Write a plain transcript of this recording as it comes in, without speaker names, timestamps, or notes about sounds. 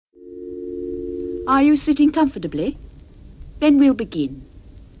Are you sitting comfortably? Then we'll begin.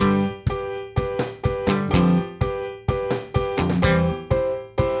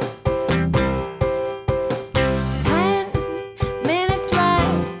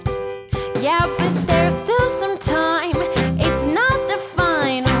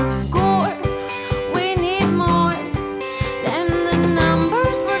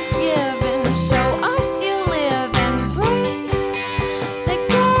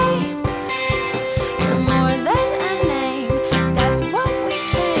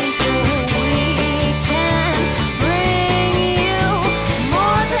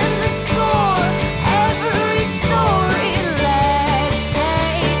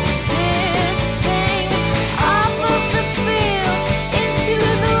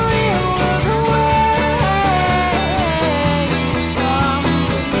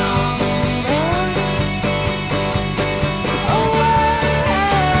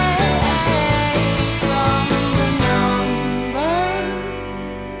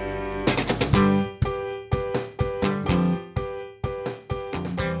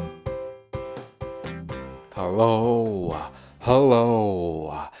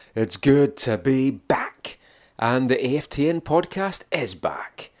 Hello, it's good to be back, and the AFTN podcast is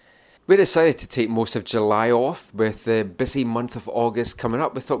back. We decided to take most of July off with the busy month of August coming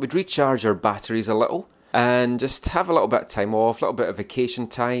up. We thought we'd recharge our batteries a little and just have a little bit of time off, a little bit of vacation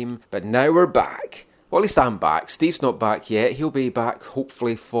time, but now we're back. Well, at least I'm back. Steve's not back yet. He'll be back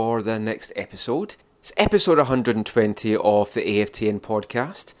hopefully for the next episode. It's episode 120 of the AFTN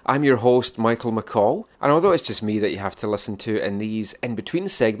podcast. I'm your host, Michael McCall, and although it's just me that you have to listen to in these in-between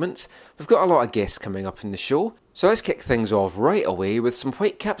segments, we've got a lot of guests coming up in the show. So let's kick things off right away with some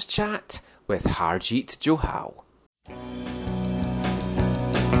Whitecaps chat with Harjeet Johal.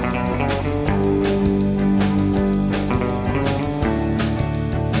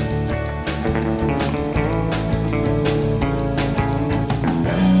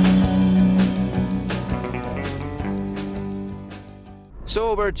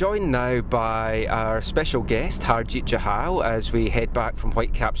 So we're joined now by our special guest, Harjeet Johal, as we head back from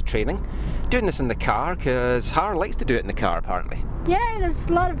Whitecaps training. Doing this in the car, because Har likes to do it in the car, apparently. Yeah, there's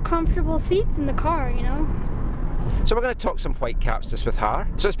a lot of comfortable seats in the car, you know. So we're going to talk some Whitecaps just with Har.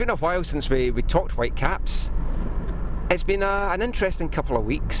 So it's been a while since we talked Whitecaps. It's been an interesting couple of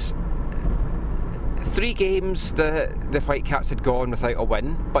weeks. 3 games the Whitecaps had gone without a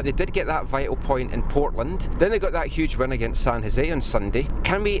win, but they did get that vital point in Portland. Then they got that huge win against San Jose on Sunday.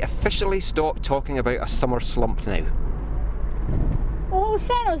 Can we officially stop talking about a summer slump now? Well, it was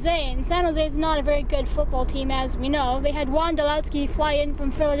San Jose, and San Jose is not a very good football team, as we know. They had Wondolowski fly in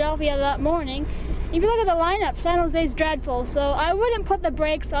from Philadelphia that morning. If you look at the lineup, San Jose's dreadful, so I wouldn't put the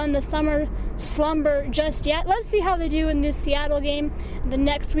brakes on the summer slumber just yet. Let's see how they do in this Seattle game, the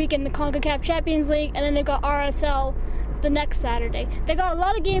next week in the CONCACAF Champions League, and then they've got RSL the next Saturday. They got a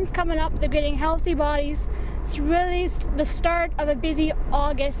lot of games coming up. They're getting healthy bodies. It's really the start of a busy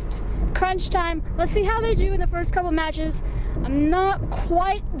August. Crunch time. Let's see how they do in the first couple matches. I'm not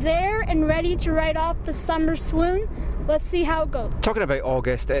quite there and ready to write off the summer swoon. Let's see how it goes. Talking about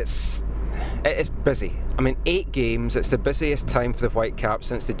August, it is busy. I mean, 8 games, it's the busiest time for the Whitecaps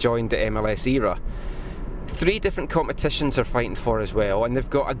since they joined the MLS era. 3 different competitions they're fighting for as well, and they've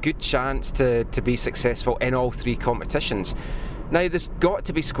got a good chance to be successful in all 3 competitions. Now, there's got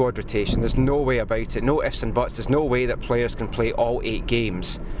to be squad rotation, there's no way about it, no ifs and buts, there's no way that players can play all 8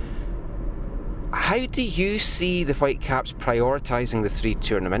 games. How do you see the Whitecaps prioritising the 3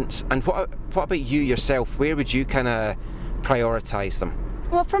 tournaments, and what about you yourself? Where would you kind of prioritise them?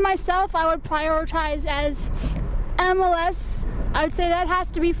 Well, for myself, I would prioritize as MLS. I would say that has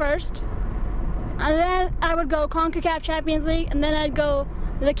to be first. And then I would go CONCACAF Champions League, and then I'd go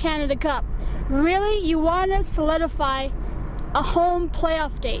the Canada Cup. Really, you want to solidify a home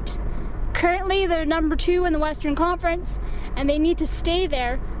playoff date. Currently, they're number 2 in the Western Conference, and they need to stay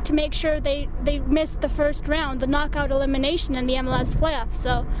there to make sure they miss the first round, the knockout elimination in the MLS playoffs.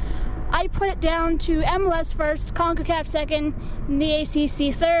 So I'd put it down to MLS first, CONCACAF second, and the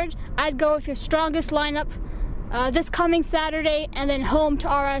ACC third. I'd go with your strongest lineup this coming Saturday, and then home to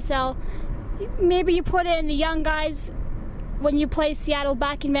RSL. Maybe you put in the young guys when you play Seattle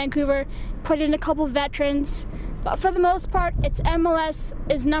back in Vancouver, put in a couple of veterans. But for the most part, it's MLS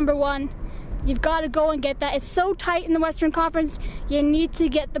is number 1. You've got to go and get that. It's so tight in the Western Conference, you need to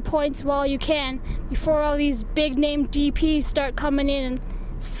get the points while you can before all these big-name DPs start coming in and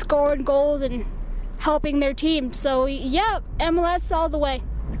scoring goals and helping their team. So, yeah, MLS all the way.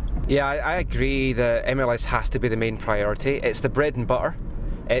 Yeah, I agree that MLS has to be the main priority. It's the bread and butter.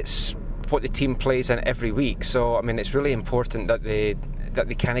 It's what the team plays in every week. So, I mean, it's really important that they that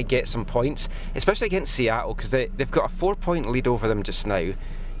they kind of get some points, especially against Seattle, because they've got a 4-point lead over them just now.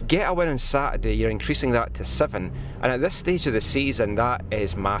 Get a win on Saturday, you're increasing that to 7, and at this stage of the season, that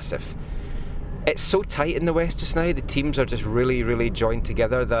is massive. It's so tight in the West just now, the teams are just really, really joined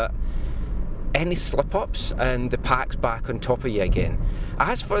together that any slip-ups and the pack's back on top of you again.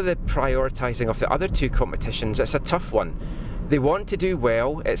 As for the prioritising of the other two competitions, it's a tough one. They want to do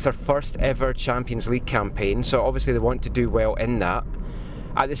well, it's their first ever Champions League campaign, so obviously they want to do well in that.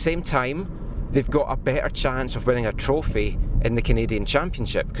 At the same time, they've got a better chance of winning a trophy in the Canadian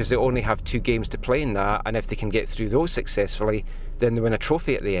Championship because they only have 2 games to play in that, and if they can get through those successfully, then they win a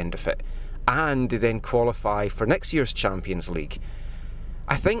trophy at the end of it. And they then qualify for next year's Champions League.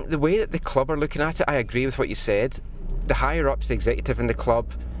 I think the way that the club are looking at it, I agree with what you said. The higher-ups, the executive in the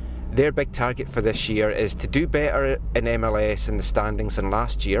club, their big target for this year is to do better in MLS in the standings than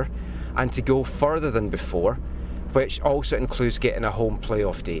last year and to go further than before, which also includes getting a home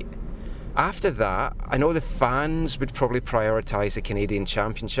playoff date. After that, I know the fans would probably prioritise the Canadian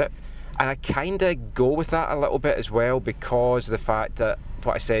Championship, and I kind of go with that a little bit as well because of the fact that,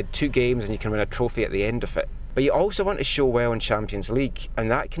 what I said, 2 games and you can win a trophy at the end of it. But you also want to show well in Champions League,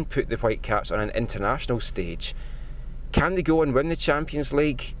 and that can put the Whitecaps on an international stage. Can they go and win the Champions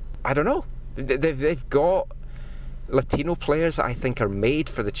League? I don't know. They've got Latino players that I think are made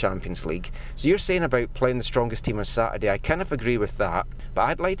for the Champions League. So you're saying about playing the strongest team on Saturday, I kind of agree with that, but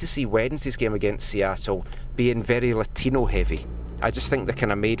I'd like to see Wednesday's game against Seattle being very Latino heavy. I just think they're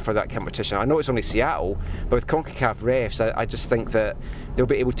kind of made for that competition. I know it's only Seattle, but with CONCACAF refs, I just think that they'll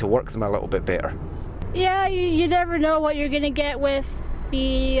be able to work them a little bit better. Yeah, you never know what you're going to get with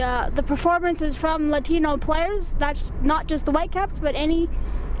the performances from Latino players. That's not just the Whitecaps, but any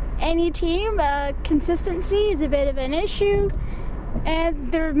team. Consistency is a bit of an issue,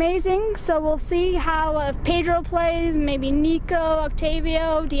 and they're amazing. So we'll see how if Pedro plays, maybe Nico,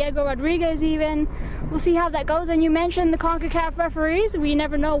 Octavio, Diego Rodriguez even. We'll see how that goes. And you mentioned the CONCACAF referees. We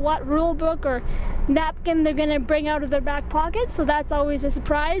never know what rule book or napkin they're going to bring out of their back pocket, so that's always a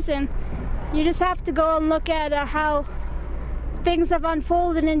surprise. And you just have to go and look at how things have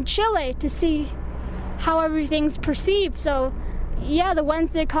unfolded in Chile to see how everything's perceived. So yeah, the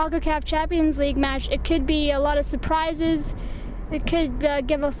Wednesday CONCACAF Champions League match, it could be a lot of surprises. It could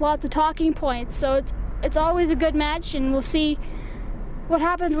give us lots of talking points. So it's always a good match, and we'll see what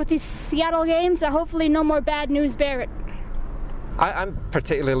happens with these Seattle games. Hopefully no more bad news bear it. I'm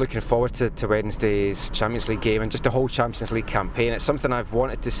particularly looking forward to Wednesday's Champions League game and just the whole Champions League campaign. It's something I've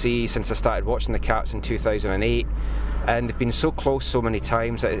wanted to see since I started watching the Cats in 2008, and they've been so close so many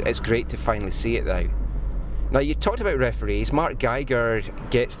times that it's great to finally see it now. Now, you talked about referees. Mark Geiger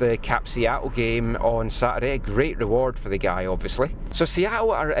gets the Cap Seattle game on Saturday. A great reward for the guy, obviously. So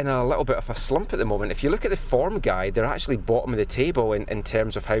Seattle are in a little bit of a slump at the moment. If you look at the form guide, they're actually bottom of the table in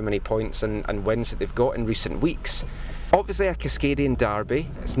terms of how many points and wins that they've got in recent weeks. Obviously a Cascadian derby.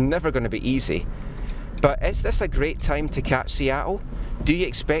 It's never going to be easy. But is this a great time to catch Seattle? Do you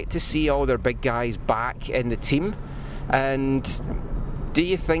expect to see all their big guys back in the team? And do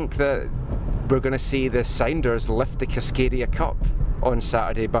you think that we're going to see the Sounders lift the Cascadia Cup on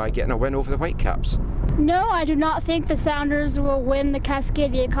Saturday by getting a win over the Whitecaps? No, I do not think the Sounders will win the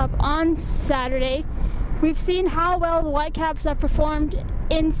Cascadia Cup on Saturday. We've seen how well the Whitecaps have performed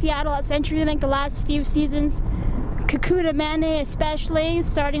in Seattle at CenturyLink the last few seasons. Kekuta Mane especially,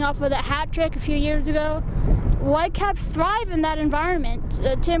 starting off with a hat trick a few years ago. Whitecaps thrive in that environment.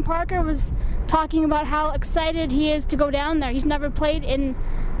 Tim Parker was talking about how excited he is to go down there. He's never played in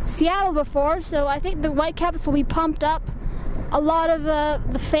Seattle before, so I think the Whitecaps will be pumped up. A lot of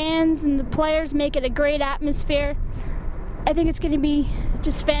the fans and the players make it a great atmosphere. I think it's going to be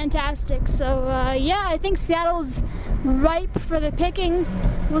just fantastic. So yeah, I think Seattle's ripe for the picking.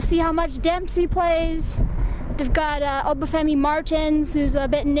 We'll see how much Dempsey plays. They've got Obafemi Martins, who's a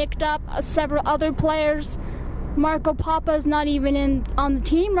bit nicked up, several other players. Marco Papa's not even on the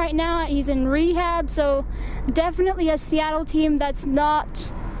team right now. He's in rehab, so definitely a Seattle team that's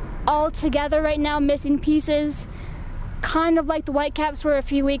not all together right now, missing pieces, kind of like the Whitecaps were a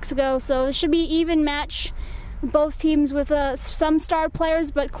few weeks ago. So this should be an even match. Both teams with some star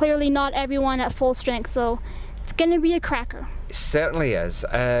players, but clearly not everyone at full strength. So it's going to be a cracker. It certainly is,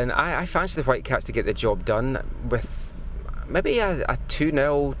 and I fancy the Whitecaps to get the job done with maybe a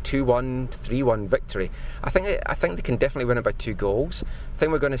 2-0, 2-1, 3-1 victory. I think they can definitely win it by 2 goals. I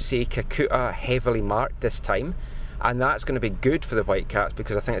think we're going to see Kekuta heavily marked this time, and that's going to be good for the Whitecaps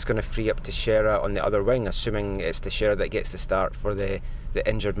because I think it's going to free up Teixeira on the other wing, assuming it's Teixeira that gets the start for the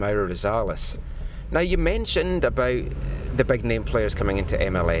injured Mauro Rosales. Now, you mentioned about the big name players coming into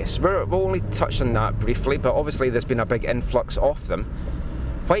MLS. We'll only touch on that briefly, but obviously there's been a big influx of them.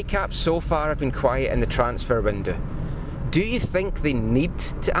 Whitecaps so far have been quiet in the transfer window. Do you think they need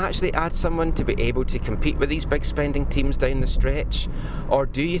to actually add someone to be able to compete with these big spending teams down the stretch? Or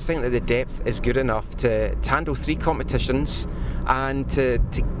do you think that the depth is good enough to handle 3 competitions and to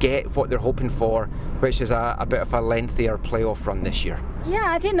get what they're hoping for, which is a bit of a lengthier playoff run this year? Yeah,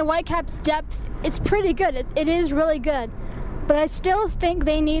 I think the Whitecaps' depth, it's pretty good. It is really good. But I still think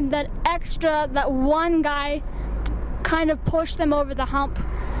they need that one guy to kind of push them over the hump.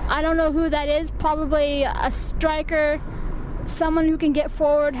 I don't know who that is, probably a striker, someone who can get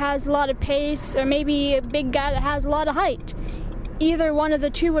forward, has a lot of pace, or maybe a big guy that has a lot of height. Either one of the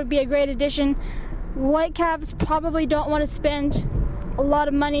two would be a great addition. Whitecaps probably don't want to spend a lot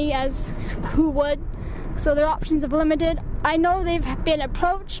of money, as who would, so their options are limited. I know they've been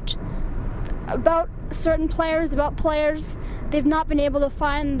approached about certain players, They've not been able to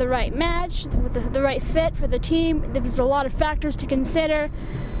find the right match, the right fit for the team. There's a lot of factors to consider.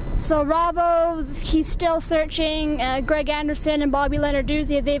 So Robbo, he's still searching. Greg Anderson and Bobby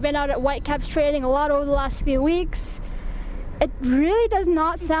Leonarduzzi, they've been out at Whitecaps trading a lot over the last few weeks. It really does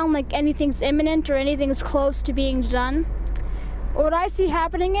not sound like anything's imminent or anything's close to being done. What I see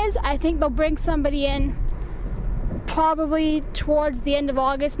happening is, I think they'll bring somebody in probably towards the end of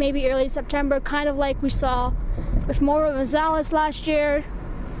August, maybe early September, kind of like we saw with Mauro Gonzalez last year.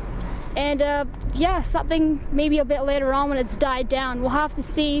 And something maybe a bit later on when it's died down. We'll have to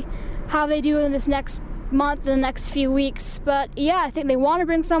see how they do in this next month, the next few weeks. But yeah, I think they want to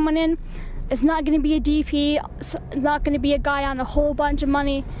bring someone in. It's not going to be a DP, it's not going to be a guy on a whole bunch of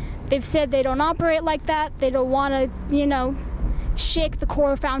money. They've said they don't operate like that. They don't want to, shake the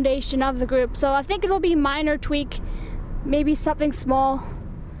core foundation of the group. So I think it'll be minor tweak, maybe something small.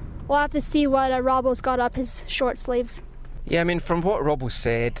 We'll have to see what Robbo's got up his short sleeves. Yeah, I mean, from what Robbo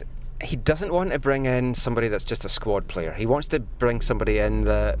said, he doesn't want to bring in somebody that's just a squad player. He wants to bring somebody in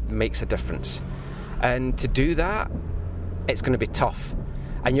that makes a difference. And to do that, it's going to be tough.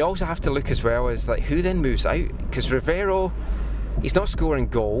 And you also have to look as well as like who then moves out. Because Rivero, he's not scoring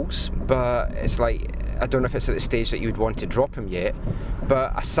goals, but it's like, I don't know if it's at the stage that you would want to drop him yet.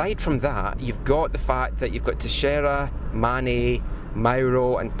 But aside from that, you've got the fact that you've got Teixeira, Mane,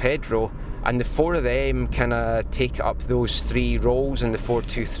 Mauro and Pedro, and the 4 of them kind of take up those 3 roles in the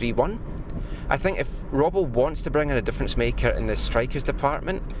 4-2-3-1. I think if Robbo wants to bring in a difference maker in the strikers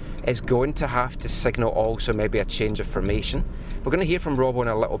department, it's going to have to signal also maybe a change of formation. We're going to hear from Robbo in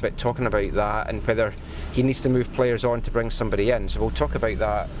a little bit talking about that and whether he needs to move players on to bring somebody in, so we'll talk about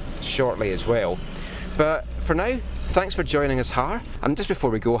that shortly as well. But for now, thanks for joining us, Har. And just before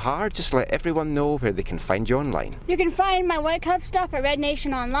we go, Har, just let everyone know where they can find you online. You can find my Whitecaps stuff at Red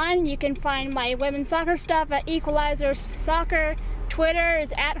Nation Online. You can find my women's soccer stuff at Equalizer Soccer. Twitter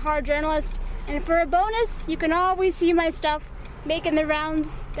is @HarJournalist. And for a bonus, you can always see my stuff making the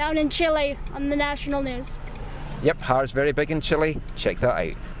rounds down in Chile on the national news. Yep, Har's very big in Chile. Check that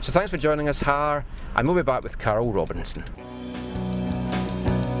out. So thanks for joining us, Har. And we'll be back with Carol Robinson.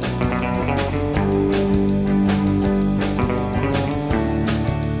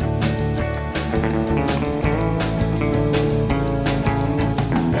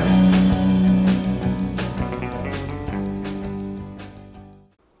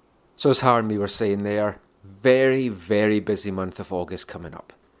 So as Har and me were saying there, very, very busy month of August coming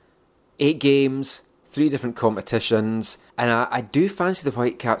up. 8 games, 3 different competitions, and I do fancy the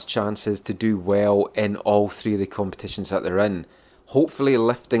Whitecaps' chances to do well in all 3 of the competitions that they're in, hopefully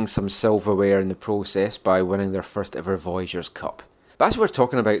lifting some silverware in the process by winning their first ever Voyageurs Cup. But as we're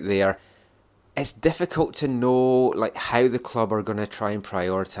talking about there, it's difficult to know how the club are going to try and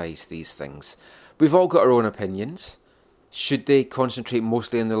prioritise these things. We've all got our own opinions. Should they concentrate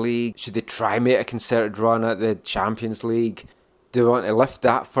mostly on the league? Should they try and make a concerted run at the Champions League? Do they want to lift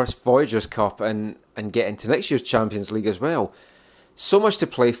that first Voyageurs Cup and get into next year's Champions League as well? So much to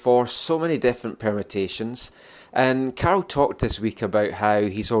play for, so many different permutations. And Carol talked this week about how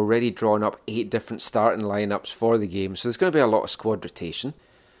he's already drawn up 8 different starting lineups for the game, so there's going to be a lot of squad rotation.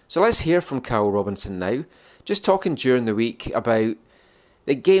 So let's hear from Carol Robinson now, just talking during the week about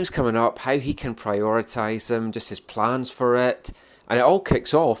the games coming up, how he can prioritise them, just his plans for it. And it all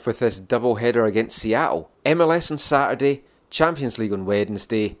kicks off with this double header against Seattle. MLS on Saturday, Champions League on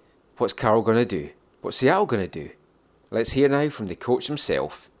Wednesday. What's Carol going to do? What's Seattle going to do? Let's hear now from the coach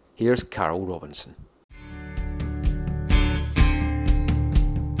himself. Here's Carol Robinson.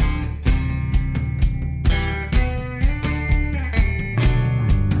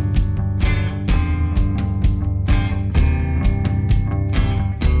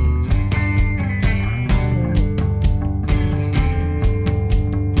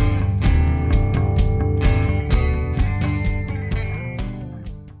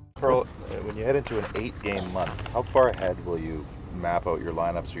 Carl, when you head into an 8-game month, how far ahead will you map out your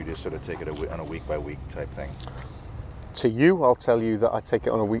lineups, or you just sort of take it on a week-by-week type thing? To you, I'll tell you that I take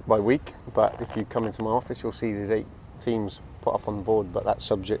it on a week-by-week, but if you come into my office, you'll see there's 8 teams put up on the board, but that's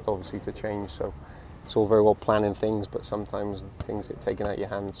subject, obviously, to change. So it's all very well planning things, but sometimes things get taken out of your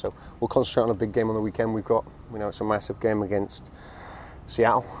hands. So we'll concentrate on a big game on the weekend. It's a massive game against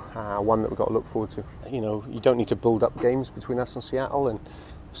Seattle, one that we've got to look forward to. You don't need to build up games between us and Seattle, and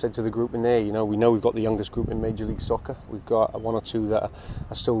I've said to the group in there, we know we've got the youngest group in Major League Soccer. We've got 1 or 2 that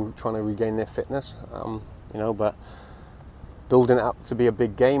are still trying to regain their fitness, but building it up to be a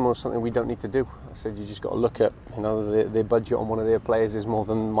big game or something we don't need to do. I said you just got to look at, their budget on one of their players is more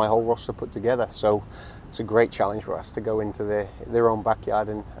than my whole roster put together. So it's a great challenge for us to go into their own backyard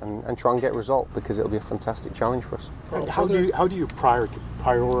and try and get a result, because it'll be a fantastic challenge for us. And how do you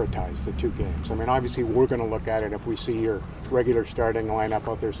prioritize the 2 games? I mean, obviously we're going to look at it. If we see your regular starting lineup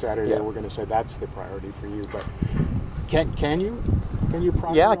out there Saturday, we're going to say that's the priority for you. But can you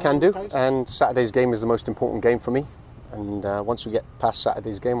prioritize? Yeah, I can do. And Saturday's game is the most important game for me. And once we get past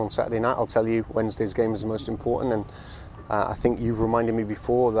Saturday's game on Saturday night, I'll tell you Wednesday's game is the most important. And I think you've reminded me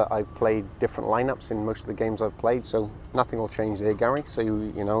before that I've played different lineups in most of the games I've played, so nothing will change there, Gary. So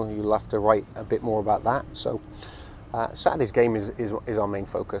you'll have to write a bit more about that. So Saturday's game is our main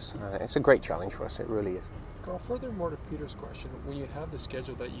focus. It's a great challenge for us. It really is. Carl, furthermore to Peter's question, when you have the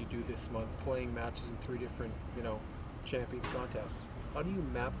schedule that you do this month, playing matches in 3 different Champions contests, how do you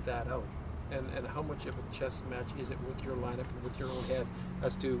map that out? And how much of a chess match is it with your lineup and with your own head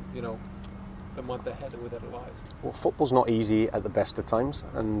as to, the month ahead where that lies? Well, football's not easy at the best of times,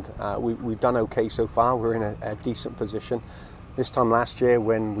 and we've done okay so far. We're in a decent position. This time last year,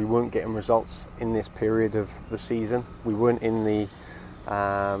 when we weren't getting results in this period of the season, we weren't in the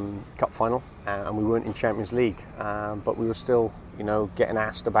Cup final and we weren't in Champions League, but we were still, getting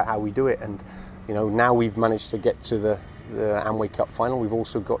asked about how we do it. And, now we've managed to get to the Amway Cup final. We've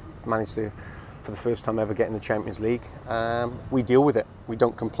also managed to, for the first time ever, get in the Champions League. We deal with it. We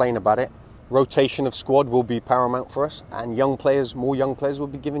don't complain about it. Rotation of squad will be paramount for us, and more young players will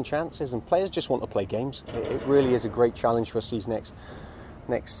be given chances, and players just want to play games. It really is a great challenge for us these next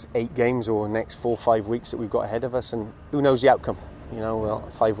 8 games or next 4 or 5 weeks that we've got ahead of us, and who knows the outcome.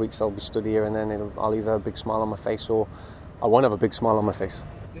 5 weeks I'll be stood here, and then I'll either have a big smile on my face or I won't have a big smile on my face.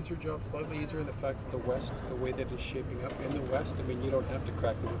 Is your job slightly easier in the fact that the West, the way that it's shaping up in the West? I mean, you don't have to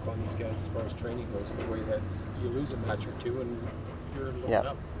crack the whip on these guys as far as training goes, the way that you lose a match or 2 and you're loaded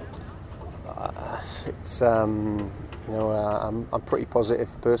up. I'm a pretty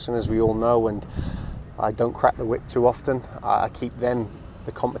positive person, as we all know, and I don't crack the whip too often. I keep the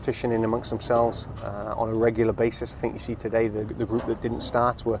competition in amongst themselves on a regular basis. I think you see today the group that didn't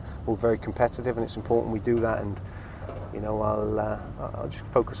start were very competitive, and it's important we do that. And I'll just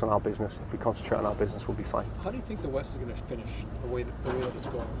focus on our business. If we concentrate on our business, we'll be fine. How do you think the West is going to finish the way that it's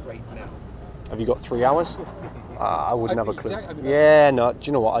going right now? Have you got 3 hours? I wouldn't have a clue. Exactly. No, do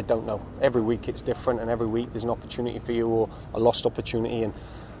you know what? I don't know. Every week it's different, and every week there's an opportunity for you or a lost opportunity. And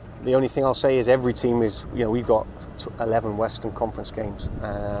the only thing I'll say is every team is, we've got 11 Western Conference games,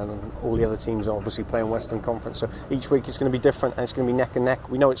 and all the other teams are obviously playing Western Conference. So each week it's going to be different, and it's going to be neck and neck.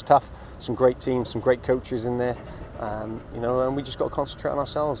 We know it's tough. Some great teams, some great coaches in there, and we just got to concentrate on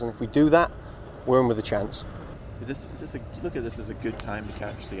ourselves. And if we do that, we're in with a chance. Look at this as a good time to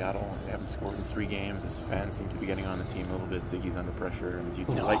catch Seattle. They haven't scored in 3 games. His fans seem to be getting on the team a little bit. Ziggy's under pressure. And do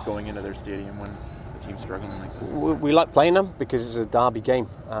you like going into their stadium when the team's struggling like this? We like playing them because it's a derby game.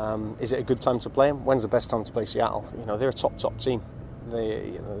 Is it a good time to play them? When's the best time to play Seattle? They're a top team.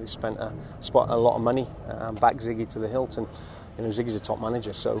 They spent a lot of money, back Ziggy to the hilt, and Ziggy's a top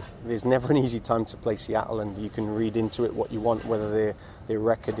manager, so there's never an easy time to play Seattle, and you can read into it what you want, whether their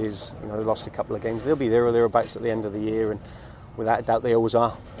record is, they lost a couple of games. They'll be there or thereabouts at the end of the year, and without a doubt they always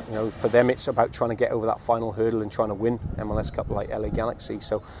are. For them it's about trying to get over that final hurdle and trying to win MLS Cup like LA Galaxy.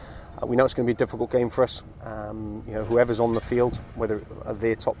 So we know it's going to be a difficult game for us. Whoever's on the field, whether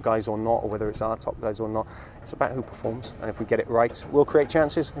they're top guys or not, or whether it's our top guys or not, it's about who performs. And if we get it right, we'll create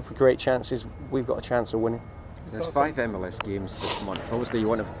chances. If we create chances, we've got a chance of winning. There's 5 MLS games this month. Obviously you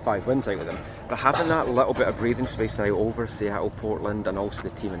want to have 5 wins out of them, but having that little bit of breathing space now over Seattle, Portland, and also the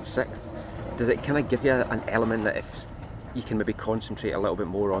team in 6th, does it kind of give you an element that if you can maybe concentrate a little bit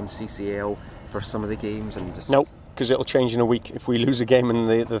more on CCL for some of the games? And just... No, because it'll change in a week. If we lose a game and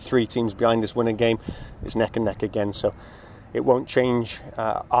the 3 teams behind us win a game, it's neck and neck again. So it won't change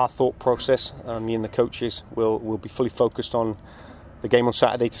our thought process. Me and the coaches will be fully focused on the game on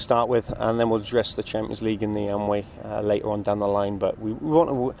Saturday to start with, and then we'll address the Champions League and the Amway later on down the line. But we want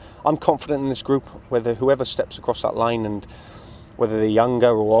to. I'm confident in this group. Whether whoever steps across that line and whether they're younger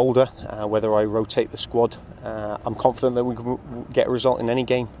or older, whether I rotate the squad. I'm confident that we can get a result in any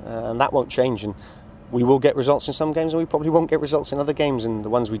game, and that won't change. And we will get results in some games, and we probably won't get results in other games. And the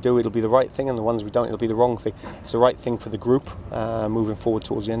ones we do, it'll be the right thing, and the ones we don't, it'll be the wrong thing. It's the right thing for the group moving forward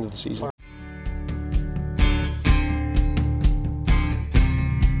towards the end of the season.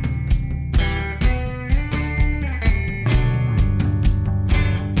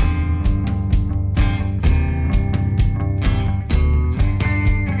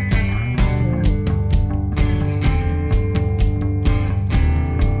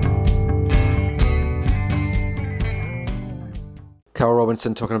 Carl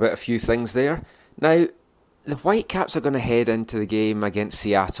Robinson talking about a few things there. Now, the Whitecaps are going to head into the game against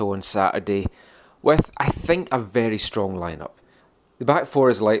Seattle on Saturday with, I think, a very strong lineup. The back four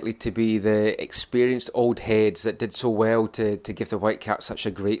is likely to be the experienced old heads that did so well to give the Whitecaps such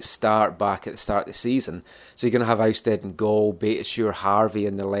a great start back at the start of the season. So you're going to have Ousted in goal, Beitashour, Harvey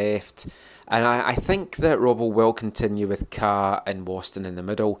on the left. And I think that Robbo will continue with Ka and Waston in the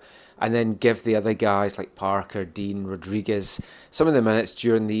middle, and then give the other guys like Parker, Dean, Rodriguez some of the minutes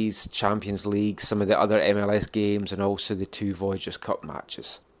during these Champions League, some of the other MLS games, and also the 2 Voyageurs Cup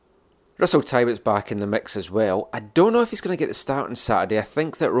matches. Russell Tybott's back in the mix as well. I don't know if he's going to get the start on Saturday. I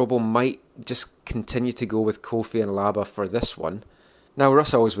think that Robbo might just continue to go with Kofi and Laba for this one. Now,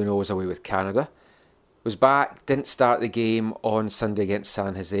 Russell, as we know, was away with Canada. Was back, didn't start the game on Sunday against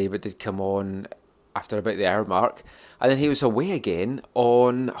San Jose, but did come on after about the hour mark. And then he was away again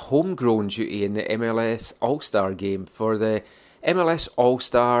on homegrown duty in the MLS All-Star game for the MLS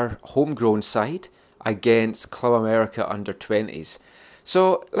All-Star homegrown side against Club America under-20s.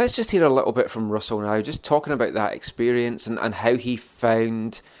 So let's just hear a little bit from Russell now, just talking about that experience and how he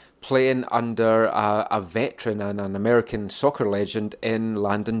found playing under a veteran and an American soccer legend in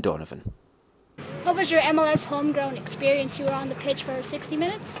Landon Donovan. What was your MLS homegrown experience? You were on the pitch for 60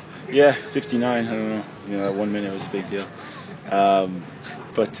 minutes? Yeah, 59. I don't know. That 1 minute was a big deal.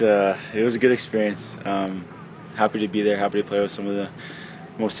 But it was a good experience. Happy to be there. Happy to play with some of the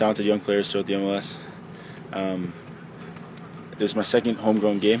most talented young players throughout the MLS. It was my second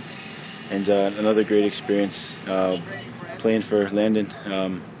homegrown game, and another great experience playing for Landon.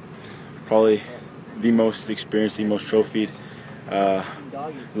 Probably the most experienced, the most trophied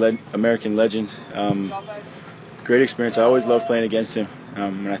American legend. Great experience. I always loved playing against him.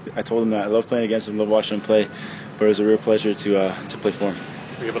 And I told him that I love playing against him, love watching him play, but it was a real pleasure to play for him.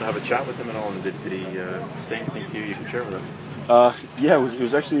 Were you able to have a chat with him at all? And did he say anything to you can share with us? Yeah, it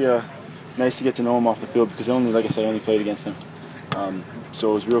was actually nice to get to know him off the field because like I said, I only played against him.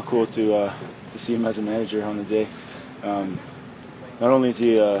 So it was real cool to see him as a manager on the day. Not only is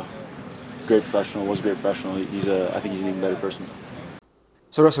he a great professional, I think he's an even better person.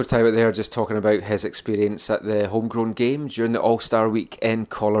 So Russell Tybott there just talking about his experience at the homegrown game during the All-Star Week in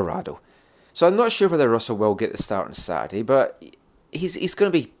Colorado. So I'm not sure whether Russell will get the start on Saturday, but he's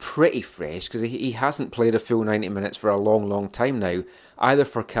going to be pretty fresh because he hasn't played a full 90 minutes for a long time now, either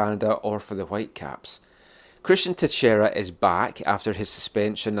for Canada or for the Whitecaps. Christian Techera is back after his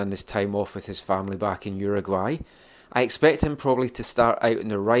suspension and his time off with his family back in Uruguay. I expect him probably to start out on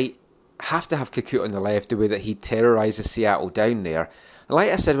the right, have to have Kakuta on the left, the way that he terrorises Seattle down there. And like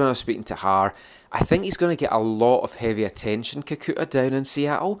I said when I was speaking to Har, I think he's going to get a lot of heavy attention, Kakuta, down in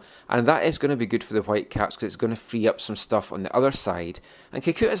Seattle, and that is going to be good for the Whitecaps because it's going to free up some stuff on the other side. And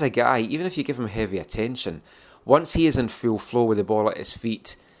Kakuta's a guy, even if you give him heavy attention, once he is in full flow with the ball at his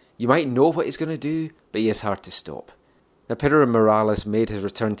feet, you might know what he's going to do, but he is hard to stop. Now, Pedro Morales made his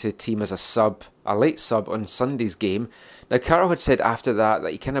return to the team as a late sub on Sunday's game. Now, Carroll had said after that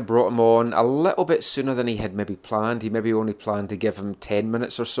he kind of brought him on a little bit sooner than he had maybe planned. He maybe only planned to give him 10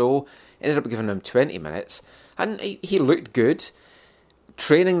 minutes or so. Ended up giving him 20 minutes. And he looked good.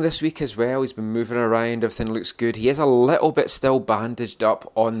 Training this week as well. He's been moving around. Everything looks good. He is a little bit still bandaged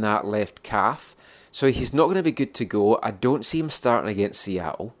up on that left calf. So he's not going to be good to go. I don't see him starting against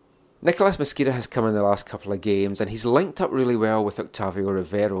Seattle. Nicolas Mosquera has come in the last couple of games and he's linked up really well with Octavio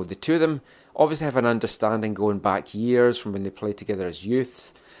Rivero. The two of them obviously have an understanding going back years from when they played together as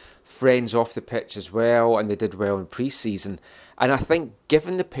youths, friends off the pitch as well, and they did well in pre-season. And I think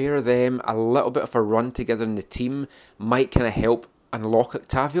giving the pair of them a little bit of a run together in the team might kind of help unlock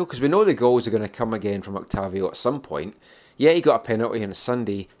Octavio, because we know the goals are going to come again from Octavio at some point. Yeah, he got a penalty on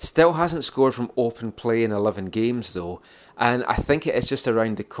Sunday, still hasn't scored from open play in 11 games though, and I think it is just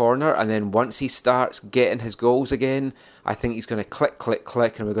around the corner, and then once he starts getting his goals again, I think he's going to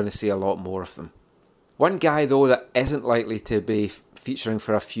click, and we're going to see a lot more of them. One guy though that isn't likely to be featuring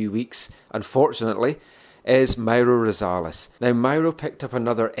for a few weeks, unfortunately, is Mauro Rosales. Now, Mauro picked up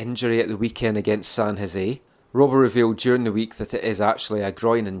another injury at the weekend against San Jose. Robbo revealed during the week that it is actually a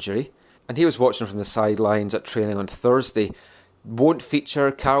groin injury, and he was watching from the sidelines at training on Thursday. Won't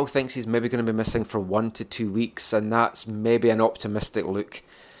feature. Carroll thinks he's maybe going to be missing for 1 to 2 weeks, and that's maybe an optimistic look.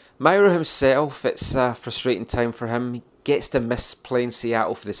 Mauro himself, it's a frustrating time for him. He gets to miss playing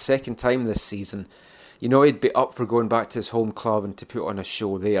Seattle for the second time this season. You know he'd be up for going back to his home club and to put on a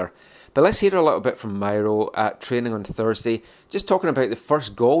show there. But let's hear a little bit from Mauro at training on Thursday, just talking about the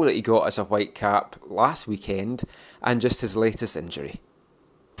first goal that he got as a Whitecap last weekend and just his latest injury.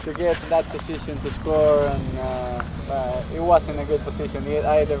 To get that position to score, and it wasn't a good position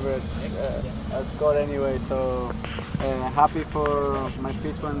either, but I scored anyway, so happy for my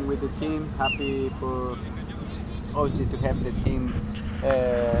first one with the team, happy for obviously to have the team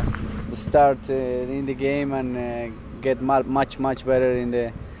start in the game and get much better in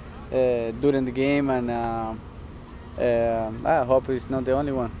the during the game, and I hope it's not the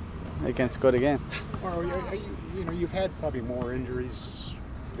only one. I can score again. Well, you've had probably more injuries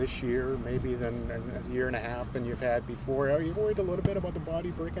this year, maybe than a year and a half than you've had before. Are you worried a little bit about the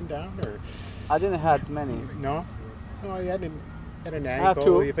body breaking down, or? I didn't have many. No, you had an ankle. I have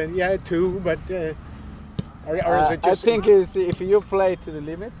two. You had two, but or is it just? I think is if you play to the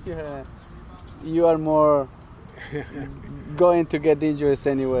limits, you are more going to get injuries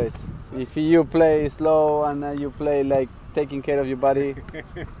anyways. If you play slow and you play like taking care of your body,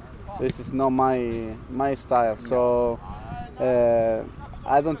 this is not my style. So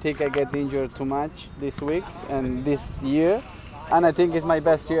I don't think I get injured too much this week and this year, and I think it's my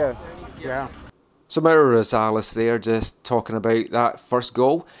best year. Yeah. So Mauro Rosales there, just talking about that first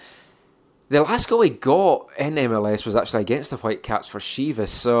goal. The last goal he got in MLS was actually against the Whitecaps for Chivas,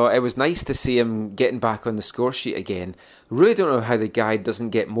 so it was nice to see him getting back on the score sheet again. Really don't know how the guy doesn't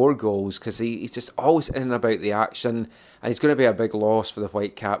get more goals, because he's just always in and about the action, and he's going to be a big loss for the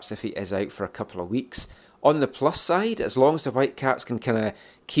Whitecaps if he is out for a couple of weeks. On the plus side, as long as the Whitecaps can kind of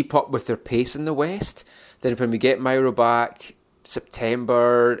keep up with their pace in the West, then when we get Mauro back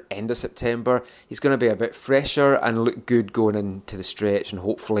September, end of September, he's going to be a bit fresher and look good going into the stretch, and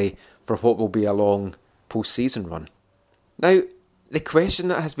hopefully for what will be a long post-season run. Now, the question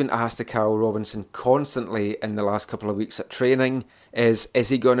that has been asked to Carl Robinson constantly in the last couple of weeks at training is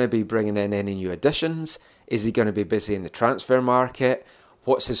he going to be bringing in any new additions? Is he going to be busy in the transfer market?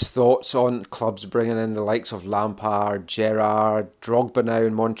 What's his thoughts on clubs bringing in the likes of Lampard, Gerrard, Drogba now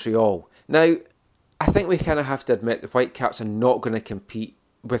in Montreal? Now, I think we kind of have to admit the Whitecaps are not going to compete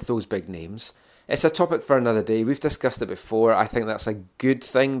with those big names. It's a topic for another day. We've discussed it before. I think that's a good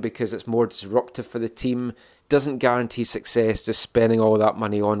thing because it's more disruptive for the team. Doesn't guarantee success just spending all that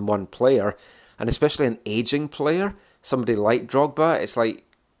money on one player. And especially an ageing player, somebody like Drogba, it's like,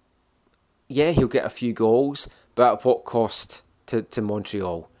 yeah, he'll get a few goals, but at what cost to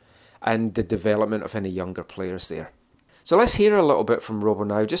Montreal and the development of any younger players there? So let's hear a little bit from Robbo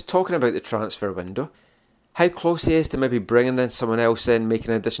now, just talking about the transfer window. How close he is to maybe bringing in someone else in,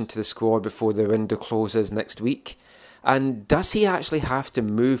 making an addition to the squad before the window closes next week. And does he actually have to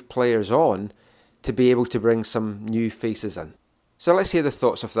move players on to be able to bring some new faces in? So let's hear the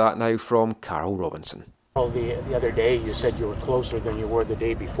thoughts of that now from Carl Robinson. Well, the other day you said you were closer than you were the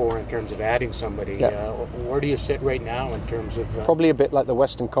day before in terms of adding somebody. Yeah. Where do you sit right now in terms of... Probably a bit like the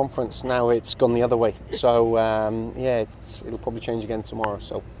Western Conference. Now it's gone the other way. So, it'll probably change again tomorrow.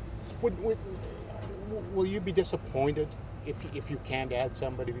 So, Will you be disappointed if you can't add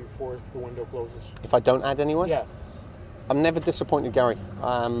somebody before the window closes? If I don't add anyone? Yeah. I'm never disappointed, Gary.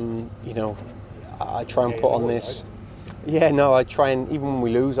 I try and put on this... I try and, even when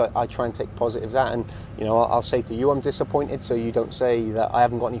we lose, I try and take positives out. And, I'll say to you, I'm disappointed, so you don't say that I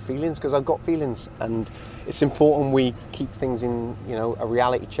haven't got any feelings, because I've got feelings. And it's important we keep things in, a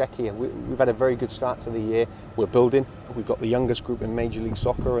reality check here. We've had a very good start to the year. We're building. We've got the youngest group in Major League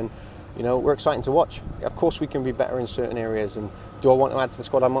Soccer, and, we're exciting to watch. Of course, we can be better in certain areas. And do I want to add to the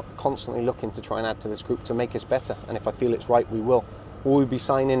squad? I'm constantly looking to try and add to this group to make us better. And if I feel it's right, we will. Will we be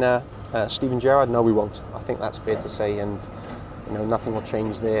signing Steven Gerrard? No, we won't. I think that's fair to say, and nothing will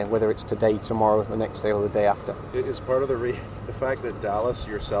change there, whether it's today, tomorrow, the next day, or the day after. Is part of the fact that Dallas,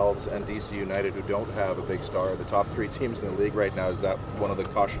 yourselves, and DC United, who don't have a big star, are the top three teams in the league right now, is that one of the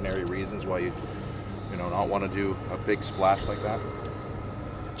cautionary reasons why you not want to do a big splash like that?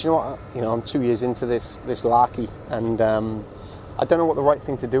 Do you know what? I'm 2 years into this larky, and I don't know what the right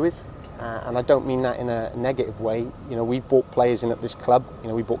thing to do is. And I don't mean that in a negative way. We've bought players in at this club.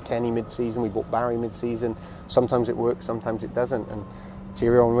 We bought Kenny mid-season, we bought Barry mid-season. Sometimes it works, sometimes it doesn't. And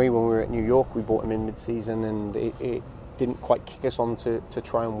Thierry Henry, when we were at New York, we bought him in mid-season, and it didn't quite kick us on to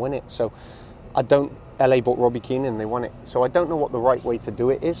try and win it. So LA bought Robbie Keane and they won it. So I don't know what the right way to do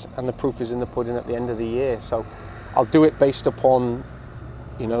it is, and the proof is in the pudding at the end of the year. So I'll do it based upon,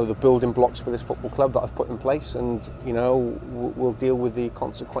 the building blocks for this football club that I've put in place, and, we'll deal with the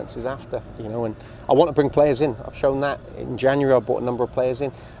consequences after, and I want to bring players in. I've shown that. In January I brought a number of players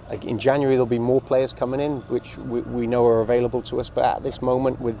in. In January there'll be more players coming in, which we know are available to us, but at this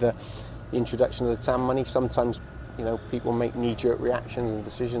moment with the introduction of the TAM money, sometimes, people make knee-jerk reactions and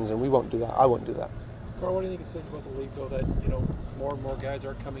decisions, and we won't do that. I won't do that. Carl, what do you think it says about the league, though, that more and more guys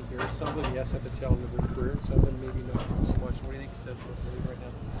are coming here? Some of them, yes, at the tail end of their career, and some of them maybe not so much. What do you think it says about the league right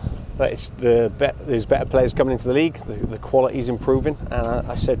now? There's better players coming into the league. The quality's improving, and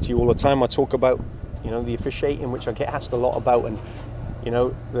I said to you all the time. I talk about the officiating, which I get asked a lot about, and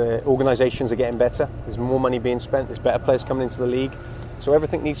the organisations are getting better. There's more money being spent. There's better players coming into the league, so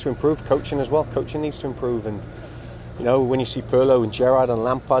everything needs to improve. Coaching as well. Coaching needs to improve, and when you see Pirlo and Gerrard and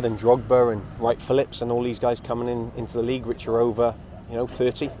Lampard and Drogba and Wright Phillips and all these guys coming into the league, which are over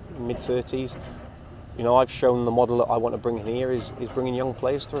 30, mid-30s, I've shown the model that I want to bring in here is bringing young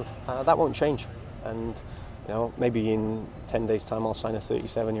players through. That won't change, and maybe in 10 days' time I'll sign a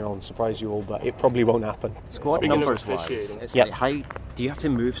 37-year-old and surprise you all, but it probably won't happen. Squad numbers wise, it's like, how do you have to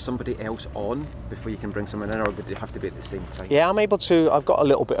move somebody else on before you can bring someone in, or would it have to be at the same time? Yeah, I've got a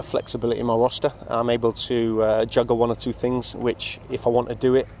little bit of flexibility in my roster. I'm able to juggle one or two things, which if I want to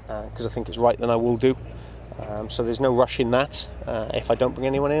do it, because I think it's right, then I will do. So there's no rush in that. If I don't bring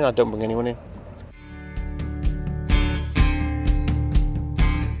anyone in, I don't bring anyone in.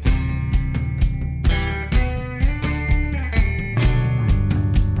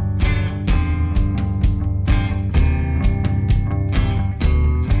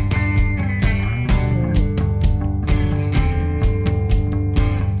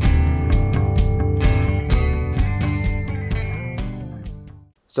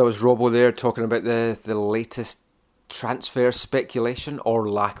 So was Robbo there talking about the latest transfer speculation or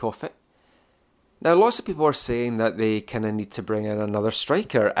lack of it. Now lots of people are saying that they kind of need to bring in another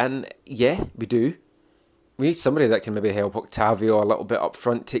striker, and yeah, we do. We need somebody that can maybe help Octavio a little bit up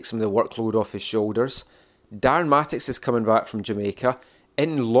front, take some of the workload off his shoulders. Darren Mattocks is coming back from Jamaica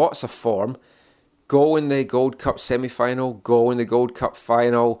in lots of form. Goal in the Gold Cup semi-final, goal in the Gold Cup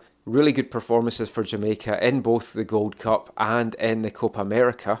final. Really good performances for Jamaica in both the Gold Cup and in the Copa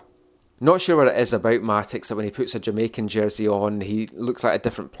America. Not sure what it is about Mattocks that when he puts a Jamaican jersey on, he looks like a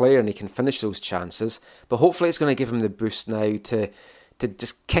different player and he can finish those chances. But hopefully it's going to give him the boost now to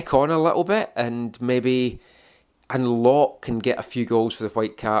just kick on a little bit and maybe unlock and get a few goals for the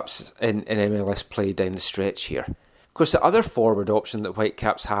Whitecaps in MLS play down the stretch here. Of course, the other forward option that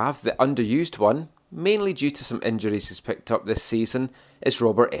Whitecaps have, the underused one, mainly due to some injuries he's picked up this season, is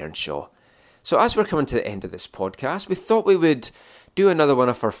Robert Earnshaw. So as we're coming to the end of this podcast, we thought we would do another one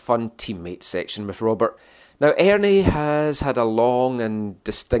of our fun teammates section with Robert. Now, Ernie has had a long and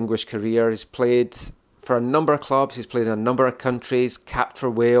distinguished career. He's played for a number of clubs, he's played in a number of countries, capped for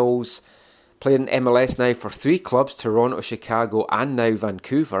Wales, played in MLS now for 3 clubs, Toronto, Chicago and now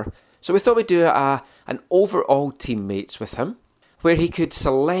Vancouver. So we thought we'd do an overall teammates with him, where he could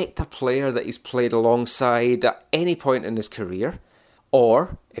select a player that he's played alongside at any point in his career,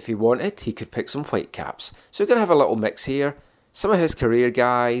 or, if he wanted, he could pick some Whitecaps. So we're going to have a little mix here. Some of his career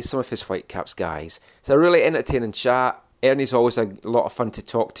guys, some of his Whitecaps guys. It's a really entertaining chat. Ernie's always a lot of fun to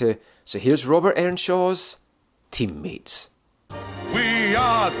talk to. So here's Robert Earnshaw's Teammates. We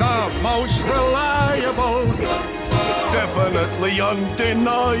are the most reliable, definitely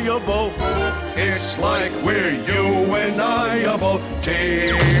undeniable. It's like we're you-and-I-able.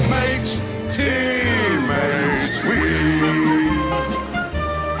 Teammates, teammates,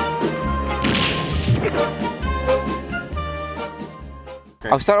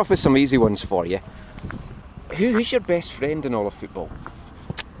 I'll start off with some easy ones for you. Who's your best friend in all of football?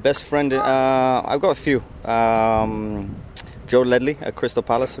 Best friend, I've got a few. Joe Ledley at Crystal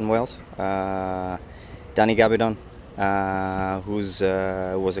Palace in Wales. Danny Gabidon, who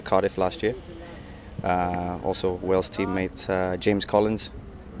was at Cardiff last year. Also Wales teammate James Collins,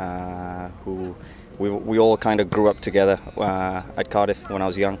 who we all kind of grew up together at Cardiff when I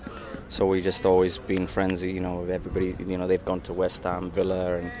was young. So we just always been friends, everybody, they've gone to West Ham,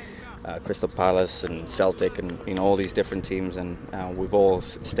 Villa and Crystal Palace and Celtic and, all these different teams, and we've all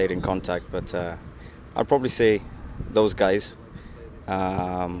stayed in contact, but I'd probably say those guys.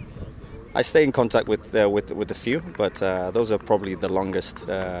 I stay in contact with a few, but those are probably the longest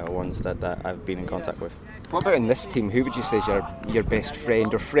ones that I've been in contact with. What about in this team? Who would you say is your best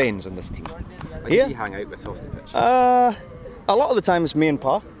friend or friends on this team? Like Here? Who do you hang out with off the pitch? A lot of the times me and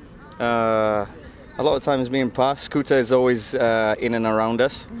Pa. Scooter is always in and around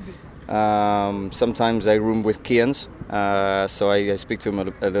us. Sometimes I room with Kians, so I speak to him a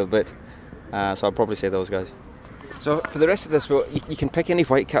little bit. So I'll probably say those guys. So for the rest of this, well, you can pick any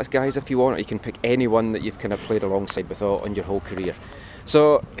Whitecaps guys if you want, or you can pick anyone that you've kind of played alongside with on your whole career.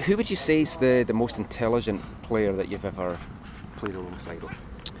 So who would you say is the most intelligent player that you've ever played alongside with?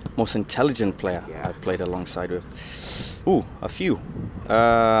 Most intelligent player I've played alongside with? Ooh, a few.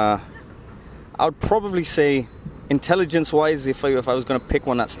 I'd probably say, intelligence-wise, if I was going to pick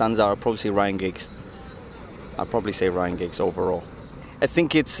one that stands out, I'd probably say Ryan Giggs. I'd probably say Ryan Giggs overall. I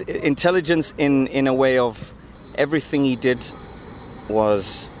think it's intelligence in a way of everything he did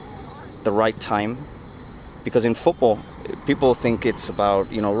was the right time. Because in football, people think it's about,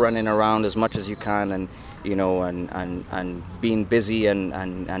 running around as much as you can and, and being busy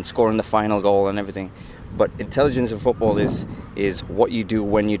and scoring the final goal and everything. But intelligence in football is what you do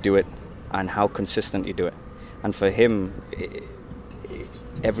when you do it and how consistent you do it. And for him,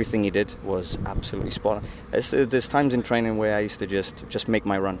 everything he did was absolutely spot on. There's times in training where I used to just make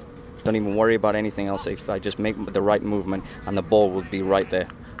my run. Don't even worry about anything else. If I just make the right movement and the ball will be right there.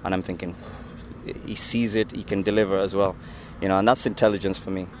 And I'm thinking, he sees it, he can deliver as well. And that's intelligence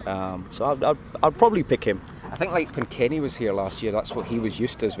for me. So I'll probably pick him. I think like when Kenny was here last year, that's what he was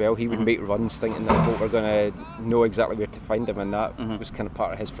used to as well. He would make runs thinking that folk were going to know exactly where to find him, and that was kind of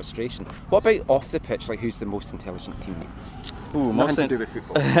part of his frustration. What about off the pitch? Like, who's the most intelligent teammate? Ooh, Nothing to do with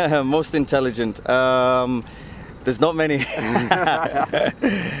football. Most intelligent. There's not many.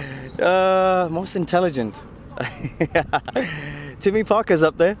 Most intelligent. Timmy Parker's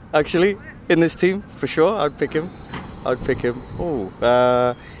up there, actually, in this team, for sure. I'd pick him.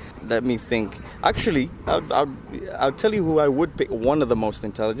 Oh, let me think. Actually, I'll tell you who I would pick. One of the most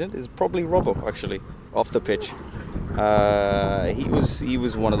intelligent is probably Robbo, actually, off the pitch. He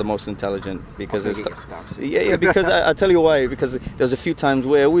was one of the most intelligent because because I'll tell you why. Because there's a few times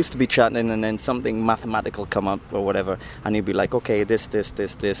where we used to be chatting and then something mathematical come up or whatever, and he'd be like, okay, this,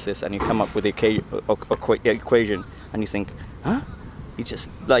 and you come up with the equation, and you think, huh? He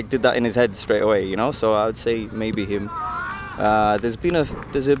just did that in his head straight away, So I would say maybe him. There's been a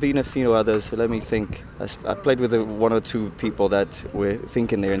few others. Let me think. I played with one or two people that were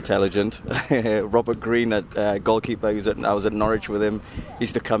thinking they're intelligent. Robert Green, goalkeeper. I was at Norwich with him. He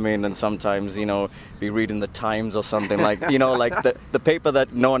used to come in and sometimes, be reading the Times or something like the paper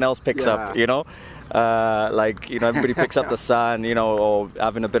that no one else picks up. Everybody picks up the Sun, or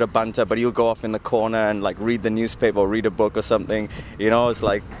having a bit of banter, but he'll go off in the corner and read the newspaper or read a book or something. It's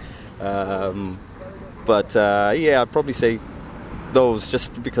like. I'd probably say those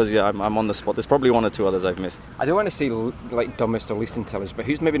just because I'm on the spot. There's probably one or two others I've missed. I don't want to say dumbest or least intelligent, but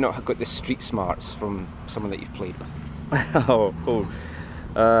who's maybe not got the street smarts from someone that you've played with? There's a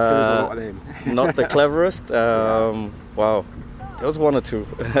lot of them. Not the cleverest. Wow, there was one or two.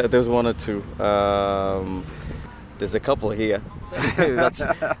 There's a couple here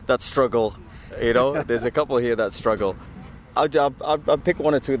that struggle. There's a couple here that struggle. I'll pick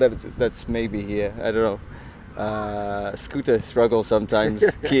one or two that's maybe here. I don't know. Scooter struggles sometimes.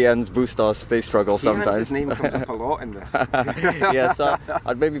 Kians, Bustos, they struggle sometimes. His name comes up a lot in this. Yeah, so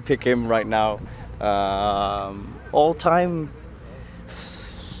I'd maybe pick him right now. All time.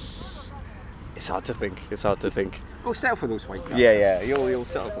 It's hard to think. We'll settle for those white guys. Yeah. You'll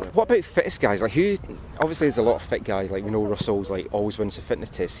settle for them. What about fittest guys? Who? Obviously, there's a lot of fit guys. We know Russell's always wins the fitness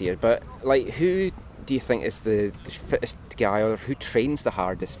test here. But who do you think is the fittest guy, or who trains the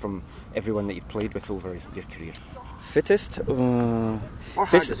hardest from everyone that you've played with over your career? Fittest? Or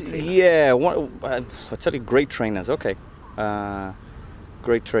hardest? Yeah. I tell you, great trainers. Okay.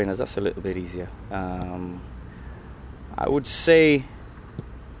 Great trainers. That's a little bit easier. I would say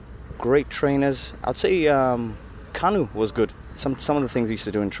great trainers. I'd say Kanu was good. Some of the things he used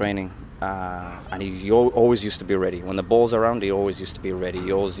to do in training, and he always used to be ready. When the ball's around, he always used to be ready.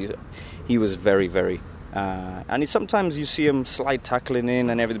 He was very, very. And sometimes you see him slide tackling in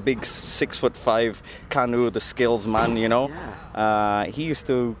and every big 6'5" Kanu, the skills man, Yeah. He used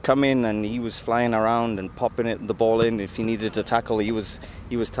to come in and he was flying around and popping the ball in. If he needed to tackle, he was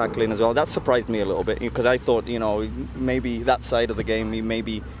tackling as well. That surprised me a little bit because I thought, maybe that side of the game, he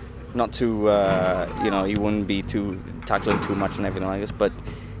maybe not too, he wouldn't be too tackling too much and everything like this. But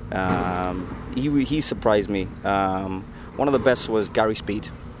he surprised me. One of the best was Gary Speed.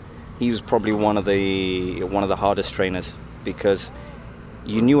 He was probably one of the hardest trainers because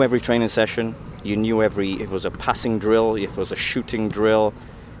you knew every training session. You knew if it was a passing drill, if it was a shooting drill,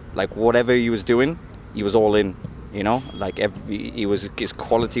 whatever he was doing, he was all in. His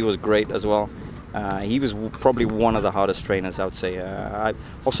quality was great as well. He was probably one of the hardest trainers, I would say. I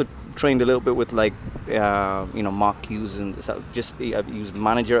also trained a little bit with Mark Hughes, and he was the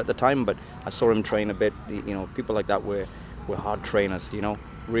manager at the time, but I saw him train a bit. People like that were hard trainers,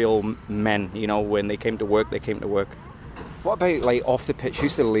 real men. When they came to work, they came to work. What about like off the pitch?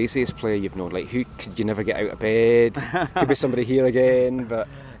 Who's the laziest player you've known? Like who could you never get out of bed? Could be somebody here again, but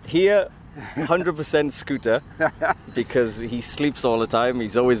here 100% Scooter, because he sleeps all the time.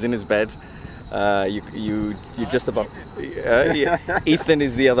 He's always in his bed. You just about. Ethan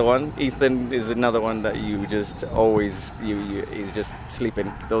is the other one. Ethan is another one that you just always he's just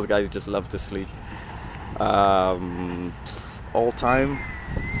sleeping. Those guys just love to sleep. All time,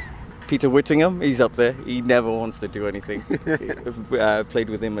 Peter Whittingham, he's up there. He never wants to do anything. Played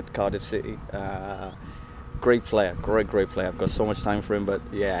with him at Cardiff City. Great player, great player. I've got so much time for him, but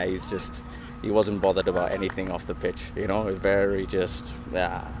yeah, he wasn't bothered about anything off the pitch. Very just,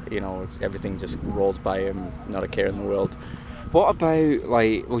 everything just rolls by him, not a care in the world. What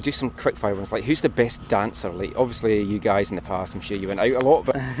about, we'll do some quick fire ones, who's the best dancer? Obviously you guys in the past, I'm sure you went out a lot,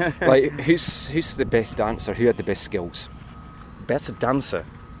 but who's the best dancer? Who had the best skills? Best dancer?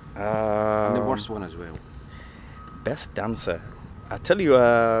 And the worst one as well. Best dancer? I tell you,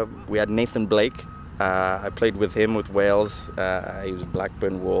 we had Nathan Blake. I played with him with Wales. He was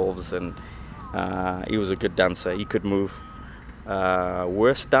Blackburn Wolves, and he was a good dancer. He could move.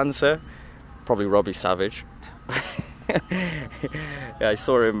 Worst dancer? Probably Robbie Savage. I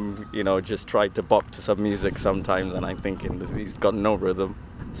saw him, just try to bop to some music sometimes, and I'm thinking he's got no rhythm,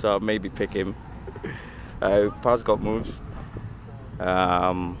 so I'll maybe pick him. Paz got moves.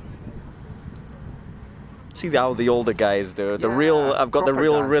 See how the older guys do. I've got the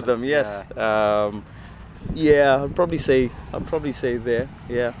real dancer. Rhythm. Yes. I'd probably say there.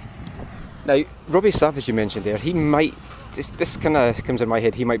 Yeah. Now, Robbie Savage, you mentioned there. He might. This kind of comes in my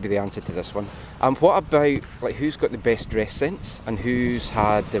head. He might be the answer to this one. What about who's got the best dress sense and who's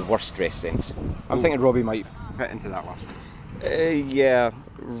had the worst dress sense? I'm thinking Robbie might fit into that last one. Yeah,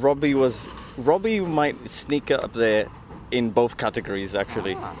 Robbie might sneak up there in both categories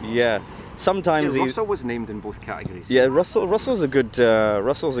actually. Yeah. Sometimes Russell was named in both categories. Yeah, Russell's a good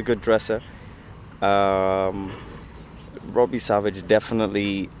dresser. Robbie Savage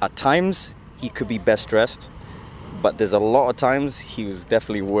definitely at times he could be best dressed, but there's a lot of times he was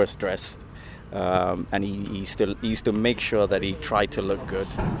definitely worst dressed. And he used to make sure that he tried to look good.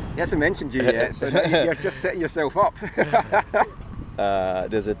 He hasn't mentioned you yet, so you're just setting yourself up.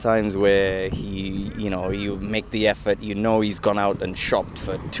 There's times where you make the effort. He's gone out and shopped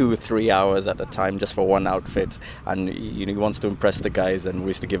for 2 or 3 hours at a time just for one outfit, and he wants to impress the guys, and we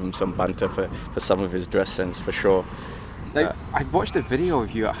used to give him some banter for some of his dress sense for sure. Now, I watched a video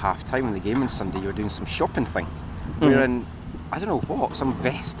of you at half-time in the game on Sunday. You were doing some shopping thing. Wearing, I don't know what, some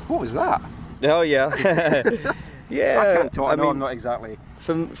vest. What was that? Oh yeah. Yeah. I can't talk. I'm not exactly.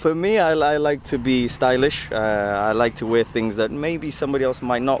 For me, I like to be stylish. I like to wear things that maybe somebody else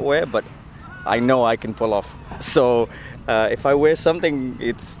might not wear, but I know I can pull off. So if I wear something,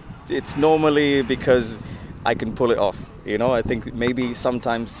 it's normally because I can pull it off. I think maybe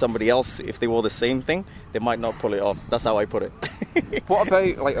sometimes somebody else, if they wore the same thing, they might not pull it off. That's how I put it. What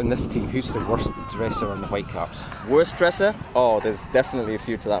about on this team? Who's the worst dresser on the Whitecaps? Worst dresser? Oh, there's definitely a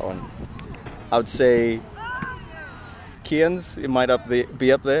few to that one. I would say Kians, it might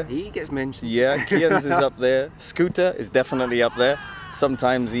be up there. He gets mentioned. Yeah, Kians is up there. Scooter is definitely up there.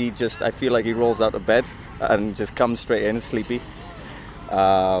 Sometimes I feel like he rolls out of bed and just comes straight in, sleepy.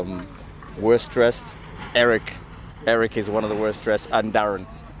 Worst dressed, Eric. Eric is one of the worst dressed, and Darren.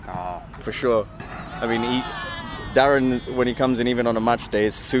 For sure. I mean, Darren, when he comes in, even on a match day,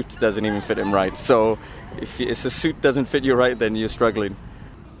 his suit doesn't even fit him right. So if a suit doesn't fit you right, then you're struggling.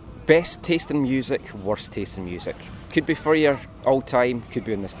 Best taste in music, worst taste in music. Could be for your all time, could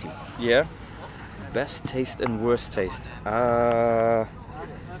be on this team. Yeah. Best taste and worst taste.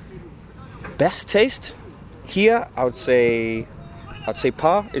 Best taste? Here, I'd say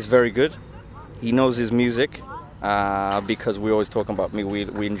Pa is very good. He knows his music. Because we always talk about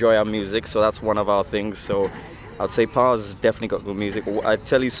we enjoy our music, so that's one of our things. So I'd say Pa's definitely got good music. I'd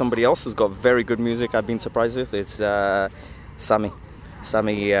tell you somebody else who's got very good music I've been surprised with. It's Sami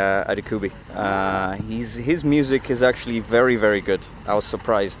Adekubi. His music is actually very, very good. I was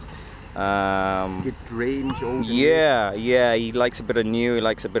surprised. Good range, old. Yeah. He likes a bit of new. He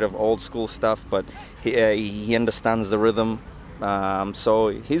likes a bit of old school stuff, but he understands the rhythm. So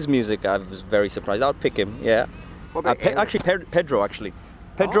his music, I was very surprised. I'll pick him. Yeah. Pedro.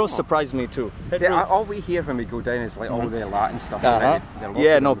 Pedro surprised me too. See, all we hear when we go down is all the Latin stuff.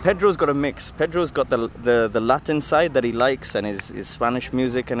 Pedro's got a mix. Pedro's got the Latin side that he likes, and his Spanish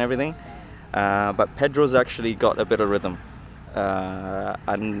music and everything. But Pedro's actually got a bit of rhythm.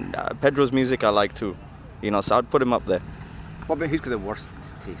 And Pedro's music I like too. So I'd put him up there. What about who's got the worst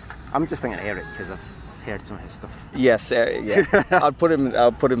taste? I'm just thinking Eric because I've heard some of his stuff. Yes, yeah. I'll put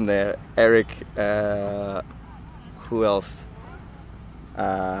him there. Eric. Who else?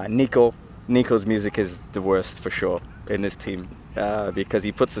 Nico. Nico's music is the worst for sure in this team because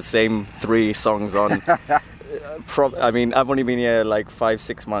he puts the same 3 songs on. I've only been here like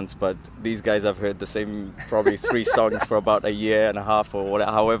 5-6 months, but these guys have heard the same probably 3 songs for about a year and a half or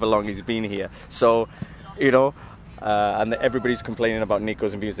whatever, however long he's been here. So, and everybody's complaining about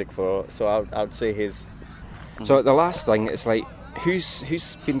Nico's music so I would say his. So the last thing is like,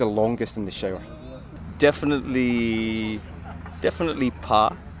 who's been the longest in the shower? Definitely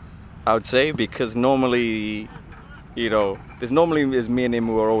Pa, I would say, because normally, there's me and him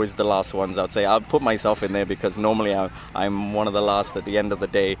who are always the last ones. I'd say I'll put myself in there because normally I'm one of the last at the end of the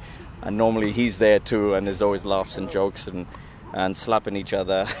day, and normally he's there too, and there's always laughs and jokes and slapping each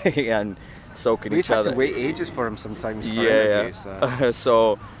other and soaking each other. We've had to wait ages for him sometimes for interviews.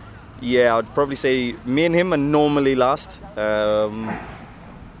 So yeah, I'd probably say me and him are normally last.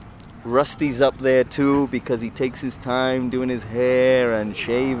 Rusty's up there too because he takes his time doing his hair and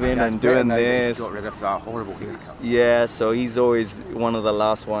shaving and doing this. He's got rid of that horrible haircut. Yeah, so he's always one of the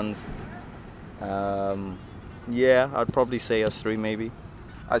last ones. I'd probably say us 3 maybe.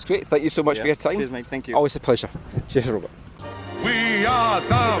 That's great. Thank you so much for your time. Cheers, mate. Thank you. Always a pleasure. Cheers, Robert. We are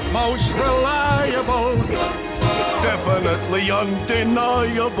the most reliable, definitely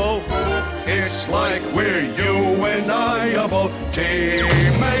undeniable. It's like we're undeniable.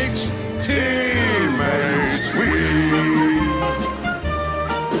 Teammates,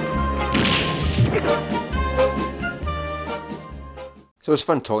 So it was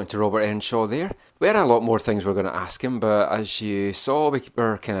fun talking to Robert Earnshaw there. We had a lot more things we were going to ask him, but as you saw, we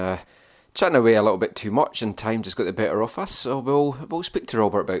were kind of chatting away a little bit too much and time just got the better of us, so we'll speak to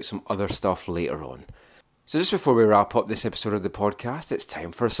Robert about some other stuff later on. So just before we wrap up this episode of the podcast, it's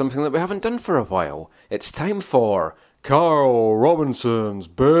time for something that we haven't done for a while. It's time for Carl Robinson's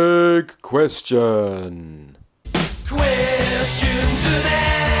Big Question. Questions and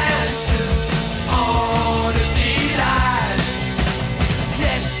answers, honesty lies.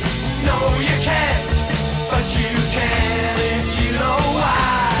 Yes, no you can't, but you can if you know why.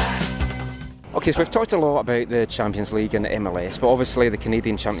 Okay, so we've talked a lot about the Champions League and the MLS, but obviously the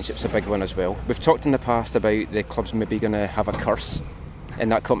Canadian Championship's a big one as well. We've talked in the past about the clubs maybe going to have a curse in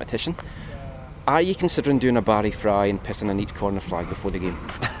that competition. Are you considering doing a Barry Fry and pissing on each corner flag before the game?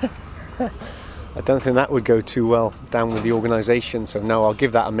 I don't think that would go too well down with the organisation, so no, I'll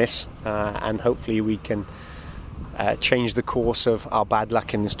give that a miss, and hopefully we can change the course of our bad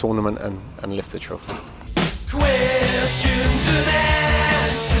luck in this tournament and lift the trophy. Questions and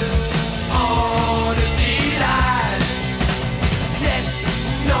answers, honesty lies. Yes,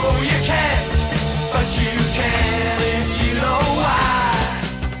 no you can't, but you can if you know why.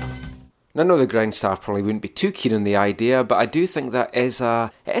 I know the ground staff probably wouldn't be too keen on the idea, but I do think that it is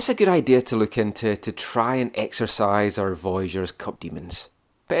a good idea to look into to try and exercise our Voyageurs Cup demons.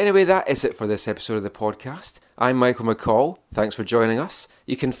 But anyway, that is it for this episode of the podcast. I'm Michael McCall. Thanks for joining us.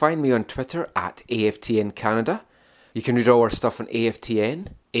 You can find me on Twitter at AFTN Canada. You can read all our stuff on AFTN,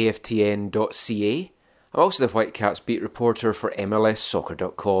 aftn.ca. I'm also the Whitecaps beat reporter for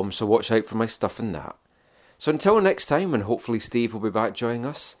MLSsoccer.com, so watch out for my stuff in that. So until next time, and hopefully Steve will be back joining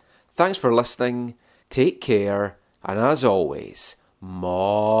us, thanks for listening, take care, and as always,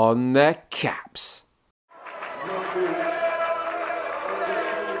 Mon the Caps.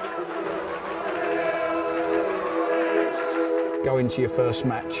 Going to your first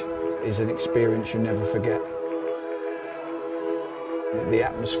match is an experience you never forget. The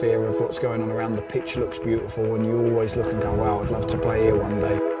atmosphere of what's going on around the pitch looks beautiful, and you always look and go, wow, I'd love to play here one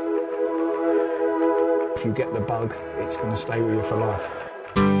day. If you get the bug, it's going to stay with you for life.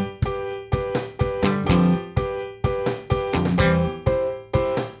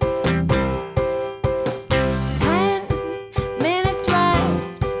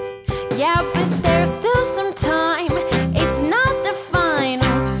 Yeah, but